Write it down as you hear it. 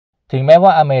ถึงแม้ว่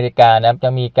าอเมริกานะจะ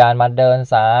มีการมาเดิน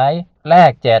สายแล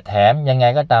กแจกแถมยังไง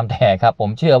ก็ตามแต่ครับผม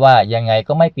เชื่อว่ายังไง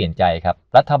ก็ไม่เปลี่ยนใจครับ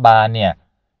รัฐบาลเนี่ย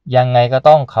ยังไงก็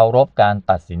ต้องเคารพการ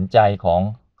ตัดสินใจของ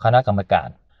คณะกรรมการ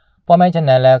เพราะไม่เช่น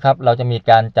นั้นแล้วครับเราจะมี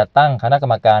การจัดตั้งคณะกร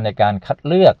รมการในการคัด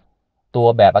เลือกตัว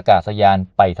แบบอากาศยาน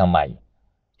ไปทำไม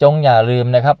จงอย่าลืม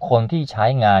นะครับคนที่ใช้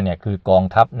งานเนี่ยคือกอง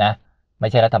ทัพนะไม่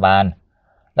ใช่รัฐบาล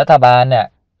เนี่ย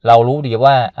เรารู้ดี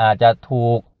ว่าอาจจะถู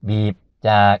กบีบ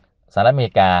จากสหรัฐอเม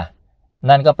ริกา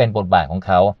นั่นก็เป็นบทบาทของเ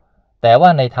ขาแต่ว่า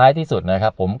ในท้ายที่สุดนะครั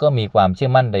บผมก็มีความเชื่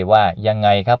อมั่นเลยว่ายังไง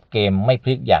ครับเกมไม่พ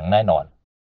ลิกอย่างแน่นอน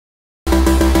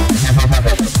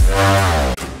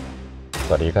ส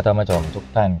วัสดีครับท่านผู้ชมทุก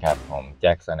ท่านครับผมแ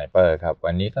จ็คสไนเปอร์ครับ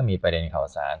วันนี้ก็มีประเด็นข่าว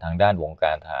สารทางด้านวงก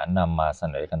ารทหารนำมาเส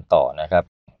นอกันต่อนะครับ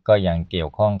ก็ยังเกี่ย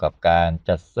วข้องกับการ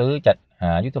จัดซื้อจัดห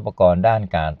ายุทโธปกรณ์ด้าน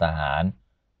การทหาร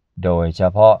โดยเฉ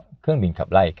พาะเครื่องบินขับ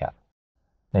ไล่ครับ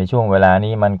ในช่วงเวลา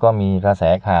นี้มันก็มีกระแส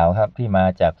ข่าวครับที่มา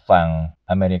จากฝั่ง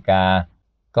อเมริกา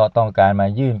ก็ต้องการมา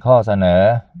ยื่นข้อเสนอ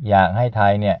อยากให้ไท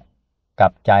ยเนี่ยกลั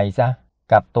บใจซะ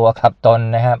กลับตัวกลับตน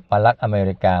นะครับมารักอเม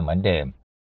ริกาเหมือนเดิม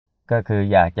ก็คือ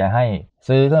อยากจะให้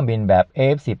ซื้อเครื่องบินแบบ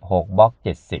F-16 Block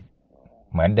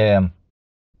 70เหมือนเดิม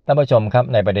ท่านผู้ชมครับ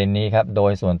ในประเด็นนี้ครับโด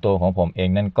ยส่วนตัวของผมเอง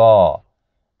นั่นก็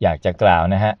อยากจะกล่าว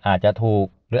นะฮะอาจจะถูก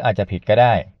หรืออาจจะผิดก็ไ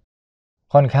ด้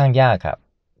ค่อนข้างยากครับ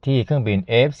ที่เครื่องบิน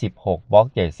F-16 Block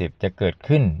 70จะเกิด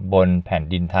ขึ้นบนแผ่น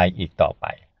ดินไทยอีกต่อไป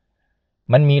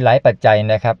มันมีหลายปัจจัย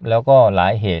นะครับแล้วก็หลา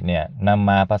ยเหตุเนี่ยนำ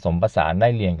มาผสมผสานได้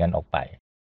เรียงกันออกไป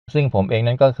ซึ่งผมเอง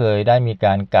นั้นก็เคยได้มีก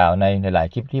ารกล่าวในหลาย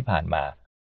คลิปที่ผ่านมา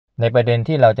ในประเด็น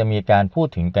ที่เราจะมีการพูด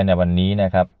ถึงกันในวันนี้น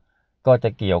ะครับก็จะ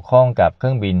เกี่ยวข้องกับเค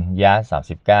รื่องบิน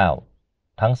JAS39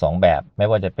ทั้ง2แบบไม่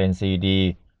ว่าจะเป็น CD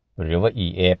หรือว่า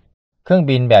EF เครื่อง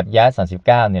บินแบบ JAS39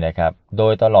เนี่ยนะครับโด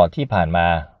ยตลอดที่ผ่านมา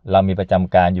เรามีประจ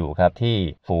ำการอยู่ครับที่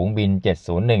ฝูงบิน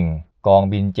701กอง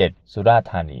บิน7สุราษฎร์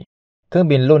ธานีเครื่อง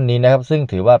บินรุ่นนี้นะครับซึ่ง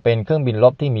ถือว่าเป็นเครื่องบินร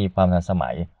บที่มีความทันส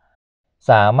มัย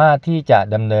สามารถที่จะ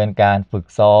ดำเนินการฝึก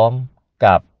ซ้อม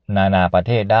กับนานาประเ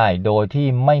ทศได้โดยที่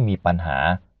ไม่มีปัญหา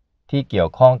ที่เกี่ยว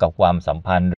ข้องกับความสัม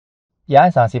พันธ์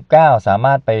JAS39สาม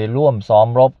ารถไปร่วมซ้อม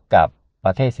รบกับป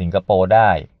ระเทศสิงคโปร์ได้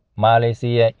มาเลเ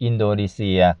ซียอินโดนีเ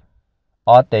ซีย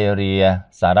ออสเตรเลีย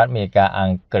สหรัฐอเมริกาอั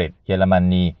งกฤษเยอรม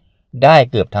นีได้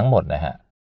เกือบทั้งหมดนะฮะ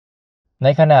ใน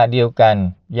ขณะเดียวกัน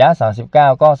JAS39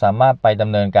ก็สามารถไปด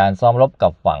ำเนินการซ้อมรบกั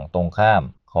บฝั่งตรงข้าม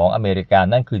ของอเมริกา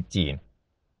นั่นคือจีน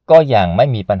ก็ยังไม่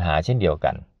มีปัญหาเช่นเดียว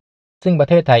กันซึ่งประ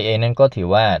เทศไทยเองนั้นก็ถือ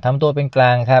ว่าทำตัวเป็นกล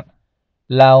างครับ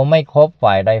เราไม่คบ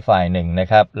ฝ่ายใดฝ่ายหนึ่งนะ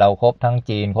ครับเราคบทั้ง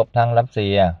จีนคบทั้งรัสเซี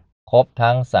ยคบ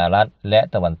ทั้งสหรัฐและ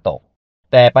ตะวันตก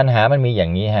แต่ปัญหามันมีอย่า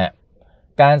งนี้ฮะ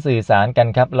การสื่อสารกัน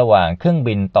ครับระหว่างเครื่อง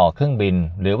บินต่อเครื่องบิน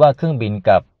หรือว่าเครื่องบิน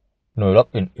กับหน่วยรบ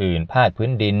อื่นๆภาคพื้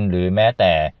นดินหรือแม้แ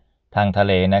ต่ทางทะเ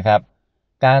ลนะครับ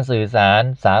การสื่อสาร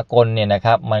สากลเนี่ยนะค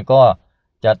รับมันก็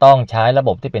จะต้องใช้ระบ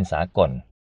บที่เป็นสากล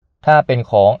ถ้าเป็น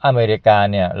ของอเมริกา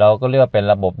เนี่ยเราก็เรียกว่าเป็น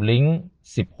ระบบลิงก์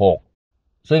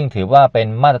16ซึ่งถือว่าเป็น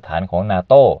มาตรฐานของนา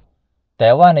โต้แต่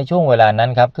ว่าในช่วงเวลานั้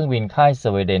นครับเครื่องบินค่ายส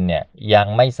วีเดนเนี่ยยัง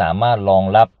ไม่สามารถรอง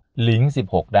รับลิงก์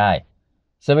16ได้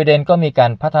สวีเดนก็มีกา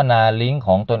รพัฒนาลิงก์ข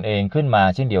องตนเองขึ้นมา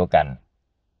เช่นเดียวกัน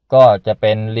ก็จะเ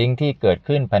ป็นลิงก์ที่เกิด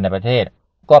ขึ้นภายในประเทศ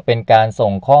ก็เป็นการส่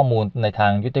งข้อมูลในทา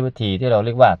งยุทธวิธีที่เราเ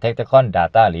รียกว่า Tactical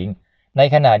Data Link ใน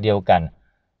ขณะเดียวกัน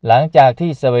หลังจากที่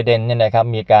สวีเดนเนี่ยนะครับ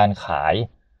มีการขาย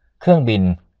เครื่องบิน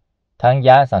ทั้ง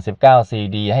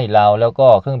JAS39CDให้เราแล้วก็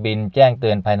เครื่องบินแจ้งเตื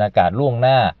อนภัยอากาศล่วงห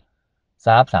น้า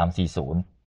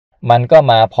 340มันก็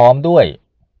มาพร้อมด้วย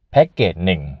แพ็กเกจ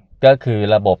1ก็คือ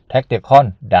ระบบ Tactical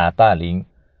Data Link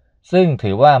ซึ่ง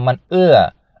ถือว่ามัน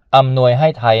อำนวยให้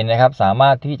ไทยนะครับสามา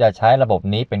รถที่จะใช้ระบบ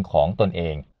นี้เป็นของตนเอ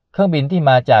งเครื่องบินที่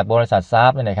มาจากบริษัทซา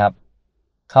ฟเนี่ยนะครับ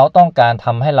เขาต้องการท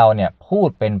ำให้เราเนี่ยพูด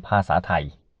เป็นภาษาไทย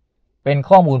เป็น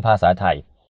ข้อมูลภาษาไทย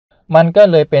มันก็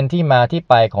เลยเป็นที่มาที่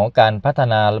ไปของการพัฒ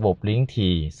นาระบบ Link T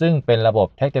ซึ่งเป็นระบบ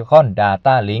Tactical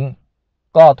Data Link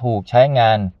ก็ถูกใช้ง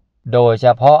านโดยเฉ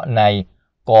พาะใน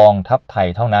กองทัพไทย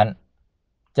เท่านั้น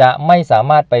จะไม่สา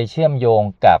มารถไปเชื่อมโยง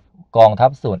กับกองทัพ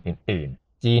ส่วนอื่น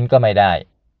ๆจีนก็ไม่ได้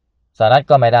สหรัฐ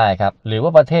ก็ไม่ได้ครับหรือว่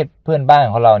าประเทศเพื่อนบ้าน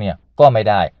ของเราเนี่ยก็ไม่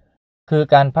ได้คือ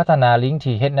การพัฒนา Link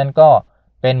TH นั้นก็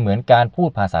เป็นเหมือนการพูด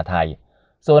ภาษาไทย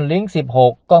ส่วน Link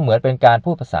 16ก็เหมือนเป็นการ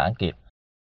พูดภาษาอังกฤษ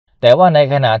แต่ว่าใน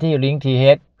ขณะที่ Link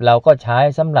TH เราก็ใช้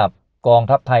สำหรับกอง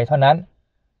ทัพไทยเท่านั้น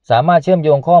สามารถเชื่อมโย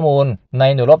งข้อมูลใน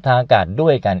หน่วยรบทางอากาศด้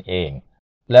วยกันเอง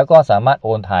แล้วก็สามารถโอ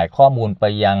นถ่ายข้อมูลไป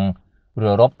ยังเรื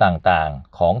อรบต่าง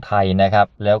ๆของไทยนะครับ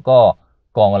แล้วก็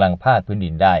กองกำลังภาคพื้นดิ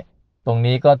นได้ตรง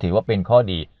นี้ก็ถือว่าเป็นข้อ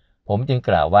ดีผมจึง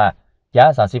กล่าวว่า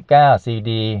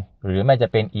JAS39CD หรือไม่จะ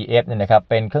เป็น EF เนี่ยนะครับ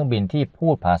เป็นเครื่องบินที่พู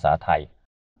ดภาษาไทย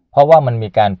เพราะว่ามันมี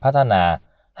การพัฒนา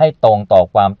ให้ตรงต่อ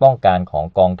ความต้องการของ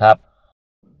กองทัพ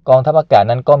กองทัพอากาศ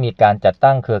นั้นก็มีการจัด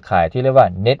ตั้งเครือข่ายที่เรียกว่า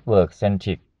Network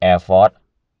Centric Air Force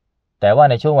แต่ว่า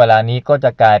ในช่วงเวลานี้ก็จ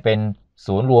ะกลายเป็น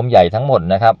ศูนย์รวมใหญ่ทั้งหมด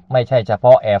นะครับไม่ใช่เฉพ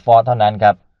าะ Air Force เท่านั้นค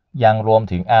รับยังรวม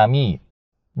ถึง Army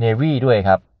Navy ด้วยค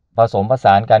รับผสมผส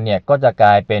านกันเนี่ยก็จะกล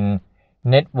ายเป็น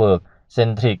Network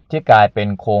Centric ที่กลายเป็น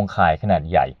โครงข่ายขนาด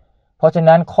ใหญ่เพราะฉะ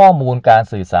นั้นข้อมูลการ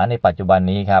สื่อสารในปัจจุบัน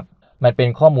นี้ครับมันเป็น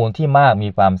ข้อมูลที่มากมี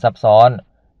ความซับซ้อน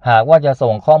หากว่าจะ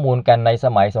ส่งข้อมูลกันในส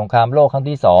มัยสงครามโลกครั้ง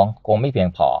ที่2คงไม่เพียง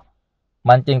พอ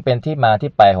มันจึงเป็นที่มา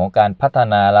ที่ไปของการพัฒ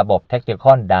นาระบบ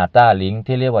Tactical Data Link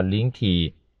ที่เรียกว่า Link T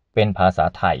เป็นภาษา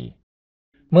ไทย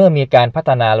เมื่อมีการพัฒ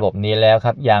นาระบบนี้แล้วค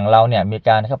รับอย่างเราเนี่ยมีก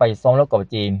ารเข้าไปซ้อมรบกับ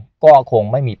จีนก็คง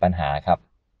ไม่มีปัญหาครับ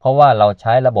เพราะว่าเราใ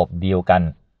ช้ระบบเดียวกัน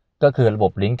ก็คือระบ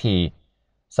บ Link T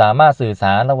สามารถสื่อส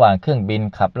ารระหว่างเครื่องบิน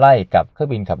ขับไล่กับเครื่อ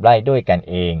งบินขับไล่ด้วยกัน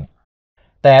เอง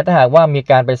แต่ถ้าหากว่ามี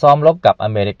การไปซ้อมรบกับอ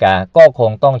เมริกาก็ค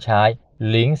งต้องใช้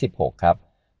Link 16ครับ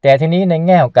แต่ทีนี้ในแ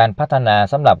ง่ของการพัฒนา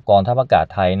สำหรับกองทัพอากาศ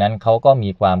ไทยนั้นเขาก็มี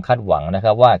ความคาดหวังนะค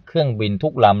รับว่าเครื่องบินทุ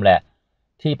กลำแหละ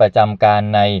ที่ประจำการ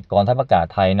ในกองทัพอากาศ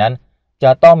ไทยนั้นจ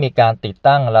ะต้องมีการติด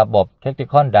ตั้งระบบ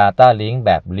Tactical Data Link แ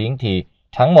บบ Link T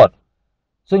ทั้งหมด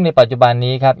ซึ่งในปัจจุบัน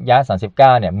นี้ครับยา39เ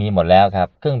นี่ยมีหมดแล้วครับ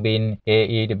เครื่องบิน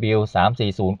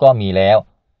AEW340 ก็มีแล้ว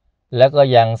แล้วก็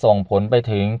ยังส่งผลไป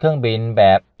ถึงเครื่องบินแบ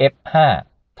บ F5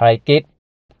 ไทรกิต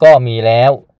ก็มีแล้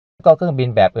วก็เครื่องบิน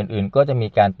แบบอื่นๆก็จะมี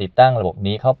การติดตั้งระบบ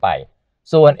นี้เข้าไป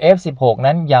ส่วน F-16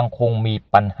 นั้นยังคงมี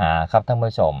ปัญหาครับท่าน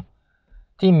ผู้ชม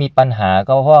ที่มีปัญหา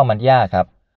ก็เพราะว่ามันยากครับ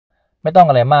ไม่ต้อง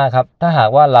อะไรมากครับถ้าหาก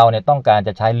ว่าเราเนี่ยต้องการจ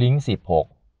ะใช้ลิงก์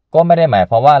16ก็ไม่ได้หมาย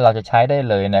ความว่าเราจะใช้ได้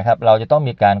เลยนะครับเราจะต้อง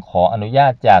มีการขออนุญา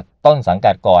ตจากต้นสัง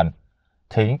กัดก่อน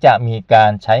ถึงจะมีกา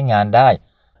รใช้งานได้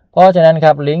เพราะฉะนั้นค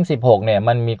รับลิงก์16เนี่ย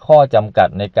มันมีข้อจำกัด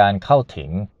ในการเข้าถึง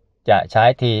จะใช้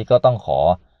ทีก็ต้องขอ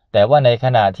แต่ว่าในข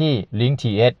ณะที่ลิงก์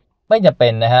TS ไม่จำเป็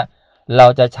นนะฮะเรา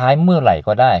จะใช้เมื่อไหร่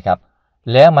ก็ได้ครับ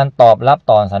แล้วมันตอบรับ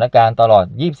ต่อสถานการณ์ตลอด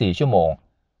24ชั่วโมง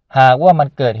หากว่ามัน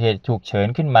เกิดเหตุฉุกเฉิน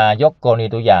ขึ้นมายกกรณี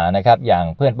ตัวอย่างนะครับอย่าง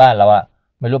เพื่อนบ้านเราอะ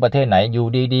ไม่รู้ประเทศไหนอยู่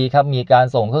ดีๆครับมีการ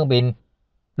ส่งเครื่องบิน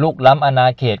ลุกล้ำอาณา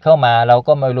เขตเข้ามาเรา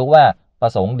ก็ไม่รู้ว่าปร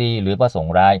ะสงค์ดีหรือประสง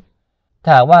ค์ร้ายถ้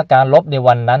าว่าการลบใน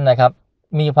วันนั้นนะครับ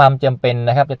มีความจำเป็นน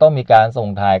ะครับจะต้องมีการส่ง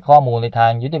ถ่ายข้อมูลในทา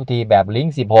งยุทธวิธีแบบลิง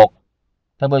ก์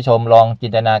16ท่านผู้ชมลองจิ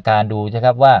นตนาการดูนะค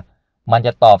รับว่ามันจ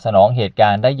ะตอบสนองเหตุกา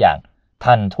รณ์ได้อย่าง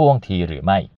ทันท่วงทีหรือ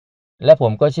ไม่และผ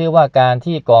มก็เชื่อว่าการ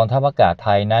ที่กองทัพอากาศไท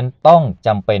ยนั้นต้องจ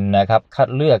ำเป็นนะครับคัด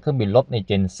เลือกเครื่องบินรบใน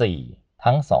Gen 4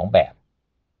 ทั้ง2แบบ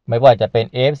ไม่ว่าจะเป็น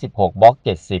F-16 Block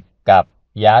 70กับ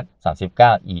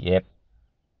JAS39EF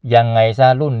ยังไงซะ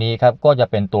รุ่นนี้ครับก็จะ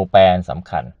เป็นตัวแปรสำ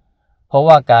คัญเพราะ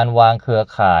ว่าการวางเครือ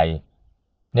ข่าย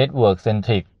Network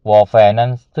Centric Warfare นั้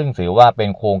นซึ่งถือว่าเป็น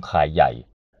โครงข่ายใหญ่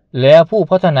แล้วผู้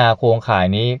พัฒนาโครงข่าย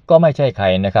นี้ก็ไม่ใช่ใคร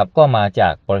นะครับก็มาจา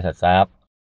กบริษัทซาฟ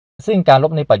ซึ่งการล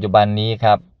บในปัจจุบันนี้ค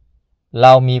รับเร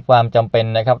ามีความจำเป็น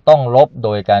นะครับต้องลบโด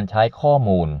ยการใช้ข้อ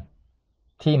มูล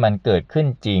ที่มันเกิดขึ้น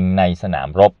จริงในสนาม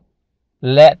รบ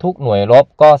และทุกหน่วยรบ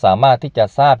ก็สามารถที่จะ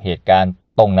ทราบเหตุการณ์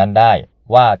ตรงนั้นได้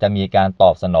ว่าจะมีการตอ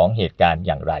บสนองเหตุการณ์อ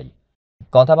ย่างไร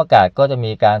กองทัพอากาศก็จะ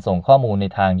มีการส่งข้อมูลใน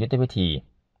ทางยุทธวิธี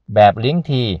แบบลิงก์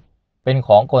ทีเป็นข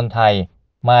องคนไทย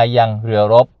มายังเรือ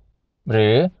รบหรื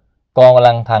อกองกำ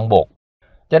ลังทางบก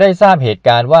จะได้ทราบเหตุก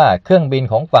ารณ์ว่าเครื่องบิน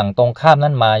ของฝั่งตรงข้าม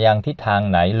นั้นมายังทิศทาง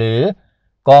ไหนหรือ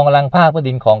กองกำลังภาคพื้น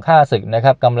ดินของข้าศึกนะค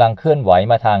รับกำลังเคลื่อนไหว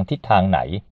มาทางทิศทางไหน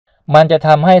มันจะท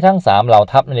ำให้ทั้ง3เหล่า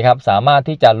ทัพนะครับสามารถ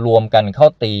ที่จะรวมกันเข้า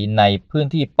ตีในพื้น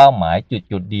ที่เป้าหมาย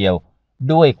จุดเดียว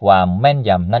ด้วยความแม่น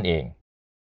ยำนั่นเอง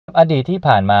อดีตที่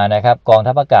ผ่านมานะครับกอง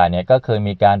ทัพอากาศเนี่ยก็เคย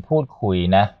มีการพูดคุย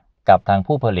นะกับทาง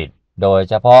ผู้ผลิตโดย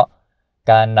เฉพาะ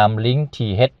การนำลิงก์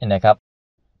TH นะครับ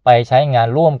ไปใช้งาน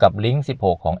ร่วมกับลิงก์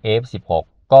16ของ F16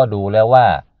 ก็ดูแล้วว่า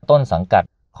ต้นสังกัด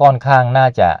ค่อนข้างน่า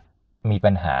จะมี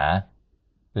ปัญหา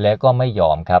และก็ไม่ย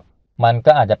อมครับมัน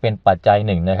ก็อาจจะเป็นปัจจัยห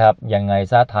นึ่งนะครับยังไง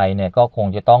ซะไทยเนี่ยก็คง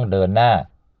จะต้องเดินหน้า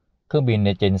เครื่องบินใน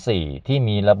Gen 4 ที่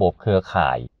มีระบบเครือข่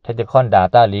าย Tactical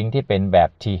Data Link ที่เป็นแบบ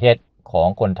TH ของ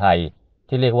คนไทย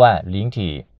ที่เรียกว่า Link T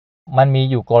มันมี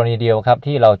อยู่กรณีเดียวครับ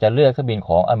ที่เราจะเลือกเครื่องบินข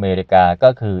องอเมริกาก็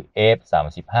คือ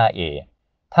F-35A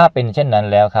ถ้าเป็นเช่นนั้น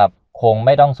แล้วครับคงไ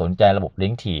ม่ต้องสนใจระบบ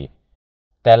Link T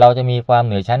แต่เราจะมีความเ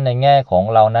หนือชั้นในแง่ของ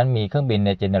เรานั้นมีเครื่องบินใน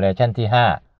เจเนอเรชันที่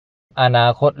5อนา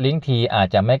คต Link T อาจ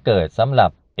จะไม่เกิดสำหรั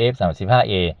บ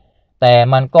F-35A แต่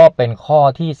มันก็เป็นข้อ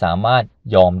ที่สามารถ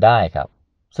ยอมได้ครับ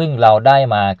ซึ่งเราได้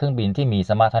มาเครื่องบินที่มี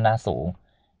สมรรถนะสูง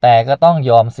แต่ก็ต้อง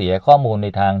ยอมเสียข้อมูลใน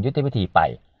ทางยุทธวิธีไป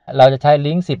เราจะใช้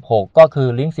ลิงก์16ก็คือ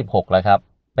ลิงก์16แหละครับ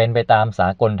เป็นไปตามสา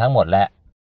กลทั้งหมดและ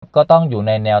ก็ต้องอยู่ใ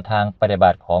นแนวทางปฏิบั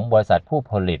ติของบริษัทผู้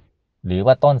ผลิตหรือ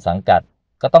ว่าต้นสังกัด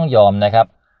ก็ต้องยอมนะครับ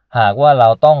หากว่าเรา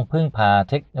ต้องพึ่งพา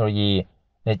เทคโนโลยี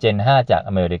ใน Gen 5 จาก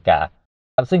อเมริกา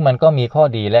ซึ่งมันก็มีข้อ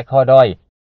ดีและข้อด้อย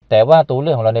แต่ว่าตัวเลื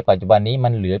อกของเราในปัจจุบันนี้มั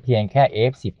นเหลือเพียงแค่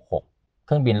F-16 เค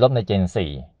รื่องบินรบใน Gen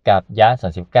 4 กับ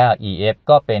JAS39EF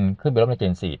ก็เป็นเครื่องบินรบใน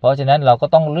Gen 4 เพราะฉะนั้นเราก็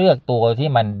ต้องเลือกตัวที่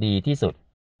มันดีที่สุด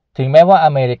ถึงแม้ว่า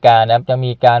อเมริกานะจะ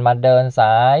มีการมาเดินส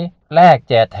ายแลก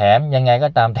แจกแถมยังไงก็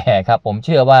ตามแต่ครับผมเ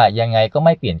ชื่อว่ายังไงก็ไ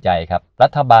ม่เปลี่ยนใจครับรั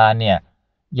ฐบาลเนี่ย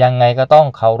ยังไงก็ต้อง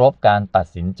เคารพการตัด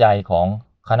สินใจของ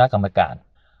คณะกรรมการ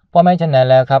เพราะไม่เช่นนั้น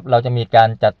แล้วครับเราจะมีการ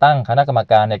จัดตั้งคณะกรรม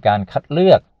การในการคัดเลื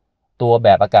อกตัวแบ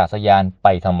บอากาศยานไป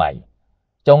ทำไม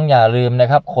จงอย่าลืมนะ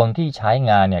ครับคนที่ใช้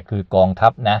งานเนี่ยคือกองทั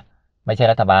พนะไม่ใช่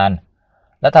รัฐบาล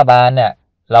เนี่ย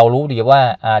เรารู้ดีว่า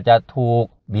อาจจะถูก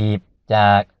บีบจา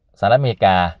กสหรัฐอเมริก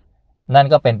านั่น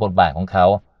ก็เป็นบทบาทของเขา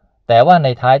แต่ว่าใน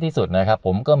ท้ายที่สุดนะครับผ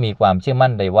มก็มีความเชื่อมั่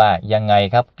นเลยว่ายังไง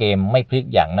ครับเกมไม่พลิก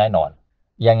อย่างแน่นอน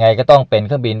ยังไงก็ต้องเป็นเ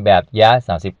ครื่องบินแบบ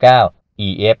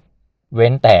JAS39EF เว้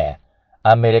นแต่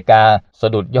อเมริกาสะ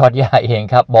ดุดยอดย่าเอง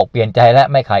ครับบอกเปลี่ยนใจและ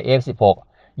ไม่ขาย F-16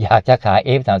 อยากจะขาย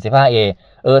F-35A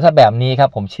ถ้าแบบนี้ครับ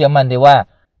ผมเชื่อมั่นได้ว่า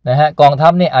นะฮะกองทั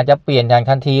พเนี่ยอาจจะเปลี่ยนอย่าง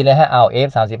ทันทีเลยฮะเอา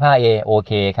F-35A โอเ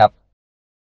คครับ